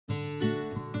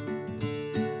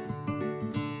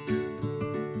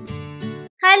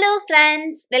Hello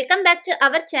friends, welcome back to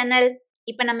our channel.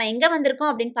 இப்போ நம்ம எங்க வந்திருக்கோம்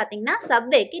அப்படினு பாத்தீங்கன்னா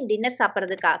சப்வேக்கு டின்னர்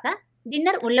சாப்பிடுறதுக்காக.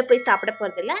 டின்னர் உள்ள போய் சாப்பிட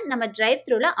போறதில்ல. நம்ம டிரைவ்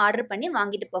த்ரூல ஆர்டர் பண்ணி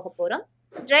வாங்கிட்டு போக போறோம்.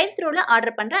 டிரைவ் த்ரூல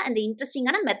ஆர்டர் பண்ற அந்த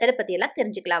இன்ட்ரஸ்டிங்கான மெத்தட் பத்தி எல்லாம்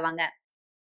தெரிஞ்சுக்கலாம் வாங்க.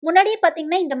 முன்னாடியே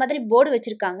பாத்தீங்கன்னா இந்த மாதிரி போர்டு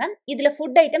வச்சிருக்காங்க. இதுல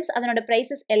ஃபுட் ஐட்டம்ஸ் அதனோட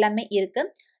பிரைसेस எல்லாமே இருக்கு.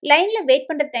 லைன்ல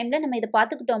வெயிட் பண்ற டைம்ல நம்ம இத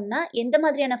பாத்துக்கிட்டோம்னா எந்த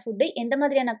மாதிரியான ஃபுட் எந்த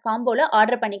மாதிரியான காம்போல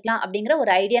ஆர்டர் பண்ணிக்கலாம் அப்படிங்கற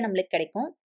ஒரு ஐடியா நமக்கு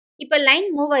கிடைக்கும். இப்போ லைன்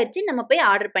மூவ் ஆயிருச்சு, நம்ம போய்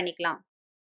ஆர்டர் பண்ணிக்கலாம்.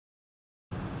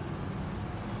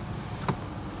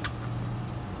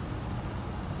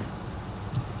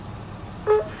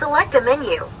 Select a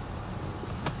menu.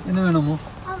 என்ன வேணுமோ?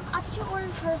 Achu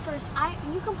orders her first.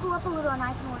 You can pull up a little and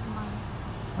I can order mine.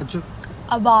 அச்சு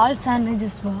Abba, all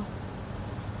sandwiches ba.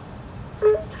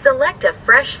 Select a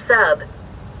fresh sub.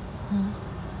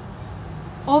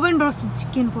 Oven roasted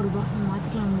chicken poduba.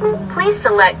 Maatikalam. Please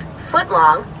select foot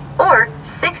long or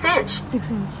 6 inch.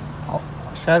 6 inch.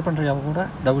 Share பண்றியா அவ கூட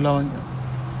டபுளா வாங்கி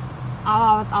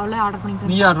அவளே order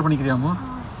பண்ணிட்டா. நீ order பண்ணிக்கறியாமா?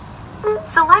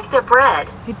 Select a bread.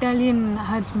 Italian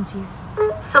herbs and cheese.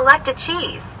 Select a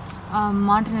cheese.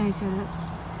 Montanari cheddar.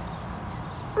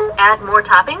 Add more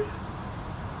toppings.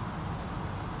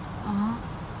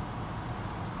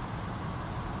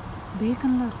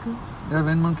 Bacon la irukku. ஏதா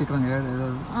வேணும்னு கேக்குறாங்க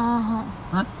ஏதாவது.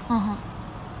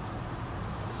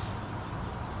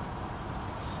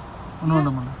 ஒண்ணு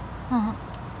வேண்டாமா?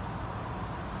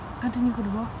 Continue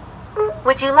kuduba.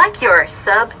 Would you like your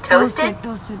sub toasted?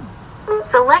 Toasted.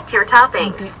 Select your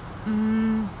toppings. Okay.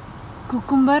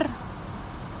 Cucumber.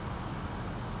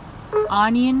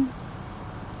 Onion.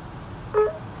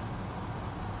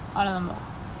 அவ்வளவுதான்.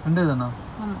 ரெண்டேதானா?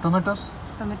 Tomatoes?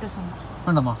 Tomatoes on.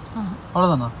 வேண்டாமா?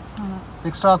 அவ்வளவுதானா?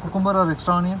 Extra cucumber or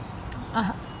extra onions?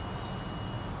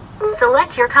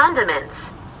 Select your condiments.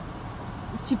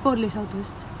 Chipotle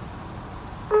Southwest.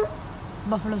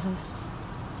 Buffalo sauce.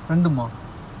 ரெண்டுமா?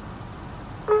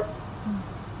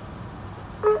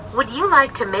 Would you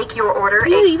like to make your order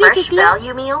Ayyo, a idhe fresh kekkala?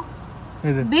 value meal?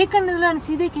 இது Bacon idla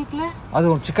anichi idhe kekla. அது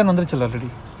chicken வந்துருச்சுல already.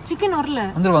 Chicken வரல.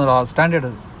 வந்துரு standard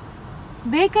அது.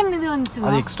 Bacon இது வந்துச்சு.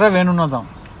 அது extra வேணும்னா தான்.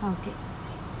 Okay.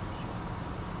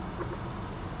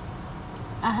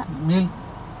 மீல்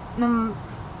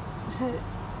சரி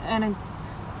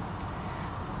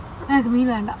எனக்கு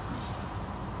மீல் வேண்டாம்.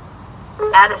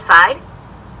 Add a side.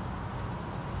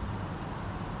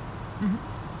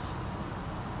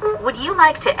 Would you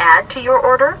like to add to your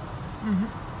order?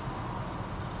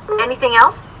 Anything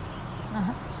else?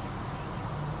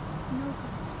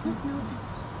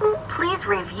 Please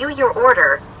review your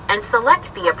order and select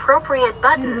the appropriate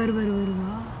button.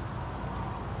 வருவா.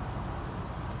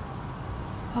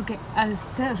 ஓகே, அது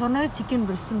சொன்னது சிக்கன்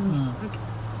பிரஸ்ட். ஓகே.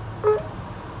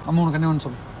 அம்மா உனக்கு என்ன வேணும்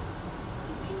சொல்லு.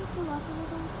 Can you pull up a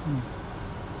little?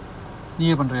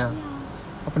 நீயே பண்றியா?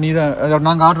 அப்ப நீ தான்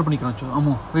நாங்க ஆர்டர் பண்ணிக்கிறோம் அச்சு.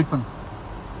 அம்மா வெயிட் பண்ணு.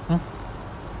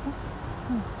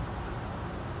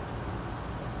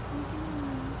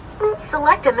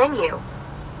 Select a menu.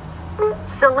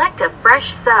 Select a fresh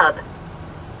sub.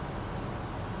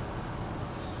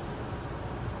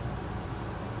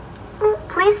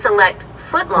 Please select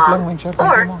foot long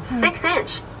or 6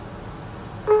 inch.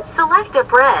 Select a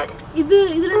bread.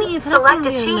 இதுல நீங்க Select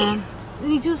a cheese.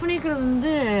 நீ சூஸ் பண்ணிக்கிறது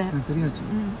வந்து எனக்கு தெரியாச்சு.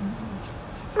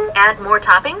 Add more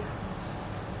toppings.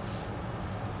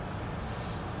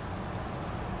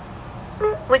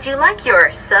 Would you like your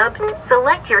sub?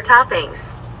 Select your toppings.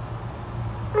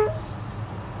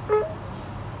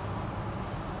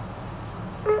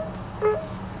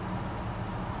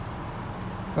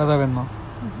 வேற வேணுமா?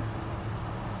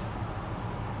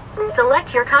 Select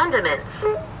your condiments.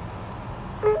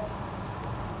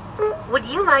 Would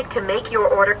you like to make your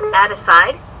order? Add a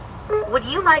side. Would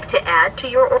you like to add to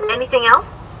your order anything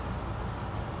else?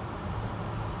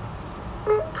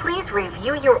 Please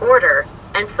review your order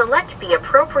and select the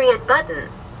appropriate button.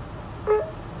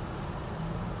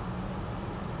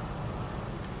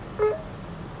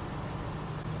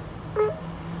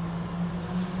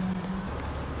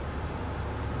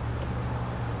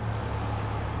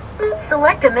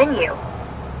 Select a menu.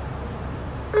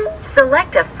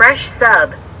 Select a fresh sub.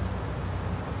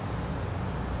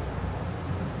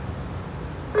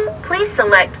 Please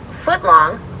select foot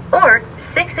long or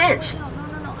 6 inch.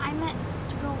 No. I meant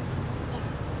to go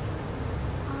back.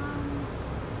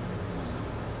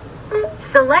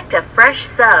 Select a fresh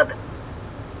sub.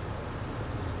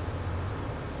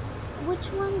 Which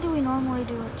one do we normally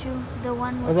do it to? The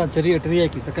one with அதான்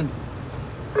teriyaki second.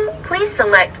 Please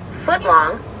select foot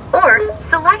long or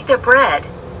select a bread.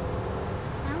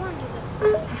 I want to do this.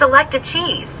 Select a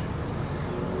cheese.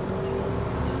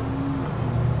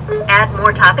 Add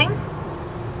more toppings.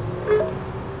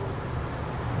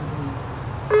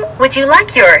 Would you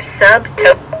like your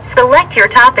select your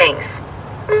toppings.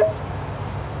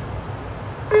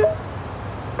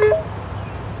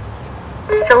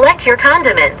 Select your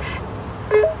condiments.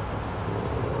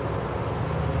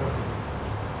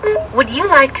 Would you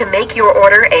like to make your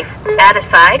order add a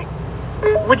side?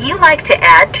 Would you like to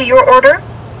add to your order?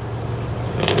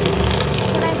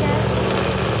 Can I get?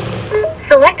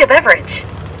 Select a beverage.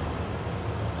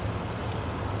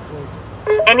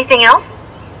 Anything else?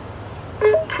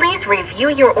 Please review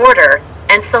your order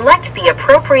and select the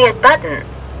appropriate button.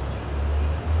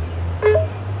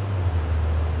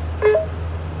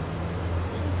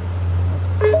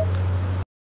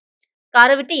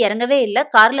 காரை விட்டு இறங்கவே இல்லை,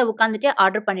 காரில் உட்காந்துட்டே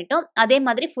order பண்ணிட்டோம். அதே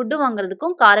மாதிரி food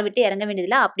வாங்குறதுக்கும் காரை விட்டு இறங்க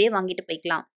வேண்டியதில்லை, அப்படியே வாங்கிட்டு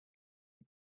போய்க்கலாம்.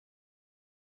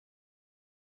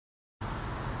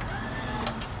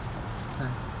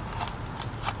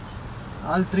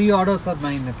 All 3 orders are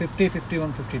mine. 50,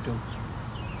 51, 52.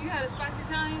 You had a spicy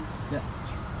Italian? Yeah.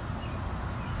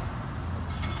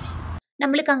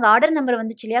 நம்மளுக்கு அங்கே ஆர்டர் நம்பர்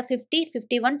வந்துச்சு இல்லையா, 50,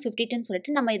 51, 52ன்னு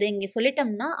சொல்லிட்டு நம்ம இதை இங்கே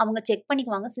சொல்லிட்டோம்னா அவங்க செக்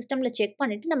பண்ணிக்குவாங்க. சிஸ்டமில் செக்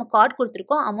பண்ணிவிட்டு நம்ம கார்டு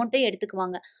கொடுத்துருக்கோம், அமௌண்ட்டையும்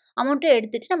எடுத்துக்குவாங்க. அமௌண்ட்டும்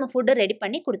எடுத்துட்டு நம்ம ஃபுட்டை ரெடி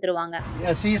பண்ணி கொடுத்துருவாங்க.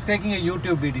 Yeah, she is taking a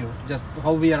YouTube video, just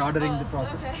how we are ordering the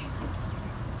process. Okay.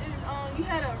 You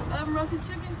had a oven roasted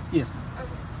chicken? Yes, ma'am.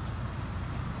 Okay.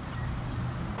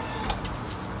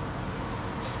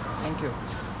 Thank you.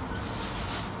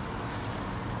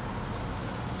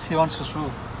 She wants to show.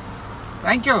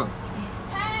 Thank you.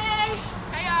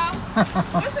 Hey y'all.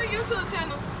 What's your YouTube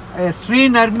channel?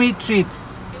 SriNarmi Treatz.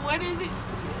 What is it?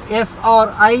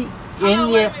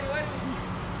 SRINA.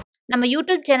 நம்ம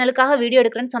YouTube சேனலுக்காக video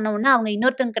எடுக்கிறேன்னு சொன்ன உடனே அவங்க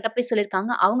இன்னொருத்தங்க கிட்ட போய்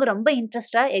சொல்லியிருக்காங்க. அவங்க ரொம்ப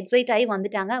இன்ட்ரெஸ்டாக எக்ஸைட் ஆகி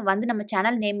வந்துட்டாங்க. வந்து நம்ம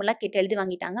சேனல் நேம் எல்லாம் கேட்டு எழுதி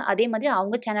வாங்கிட்டாங்க. அதே மாதிரி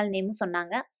அவங்க சேனல் நேமும்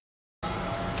சொன்னாங்க.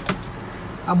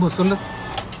 அம்மு சொல்லு.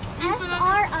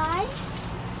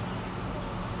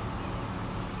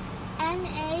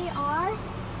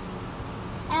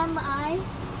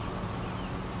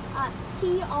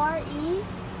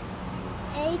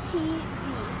 SRINARMITREATZ.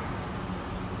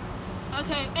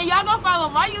 Okay, and y'all gonna follow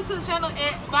my YouTube channel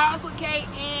at Boxer K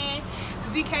and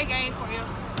ZK Game for you.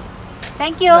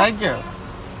 Thank you. Thank you.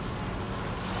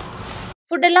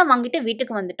 ஃபுட்டெல்லாம் வாங்கிட்டு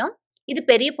வீட்டுக்கு வந்துட்டோம். இது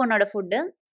பெரிய பொண்ணோட ஃபுட்டு.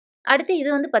 அடுத்து இது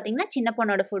வந்து பார்த்தீங்கன்னா சின்ன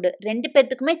பொண்ணோட ஃபுட்டு. 2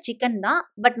 பேர்த்துக்குமே சிக்கன் தான்.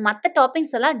 பட் மற்ற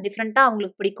டாப்பிங்ஸ் எல்லாம் டிஃப்ரெண்ட்டாக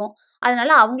அவங்களுக்கு பிடிக்கும். அதனால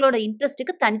அவங்களோட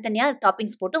இன்ட்ரெஸ்ட்டுக்கு தனித்தனியாக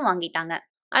டாப்பிங்ஸ் போட்டு வாங்கிட்டாங்க.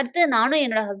 அடுத்து நானும்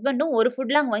என்னோட ஹஸ்பண்டும் ஒரு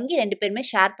ஃபுட்லாம் வாங்கி 2 பேருமே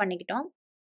ஷேர் பண்ணிக்கிட்டோம்.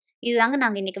 இதுதாங்க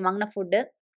நாங்கள் இன்றைக்கி வாங்கின ஃபுட்டு.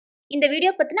 இந்த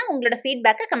வீடியோ பற்றினா உங்களோட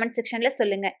ஃபீட்பேக்கை கமெண்ட் செக்ஷனில்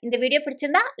சொல்லுங்கள். இந்த வீடியோ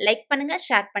பிடிச்சிருந்தா லைக் பண்ணுங்கள்,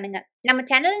 ஷேர் பண்ணுங்கள். நம்ம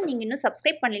சேனலை நீங்கள் இன்னும்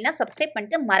சப்ஸ்கிரைப் பண்ணலைன்னா சப்ஸ்கிரைப்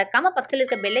பண்ணிட்டு மறக்காமல் பக்கத்தில்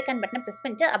இருக்க பெல் ஐக்கான் பட்டனை ப்ரெஸ்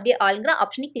பண்ணிட்டு அப்படியே ஆளுங்கிற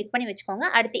ஆப்ஷனை கிளிக் பண்ணி வச்சுக்கோங்க.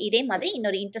 அடுத்து இதே மாதிரி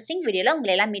இன்னொரு இன்ட்ரெஸ்டிங் வீடியோவில்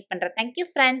உங்களை எல்லாம் மீட் பண்ணுறேன். Thank you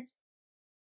friends.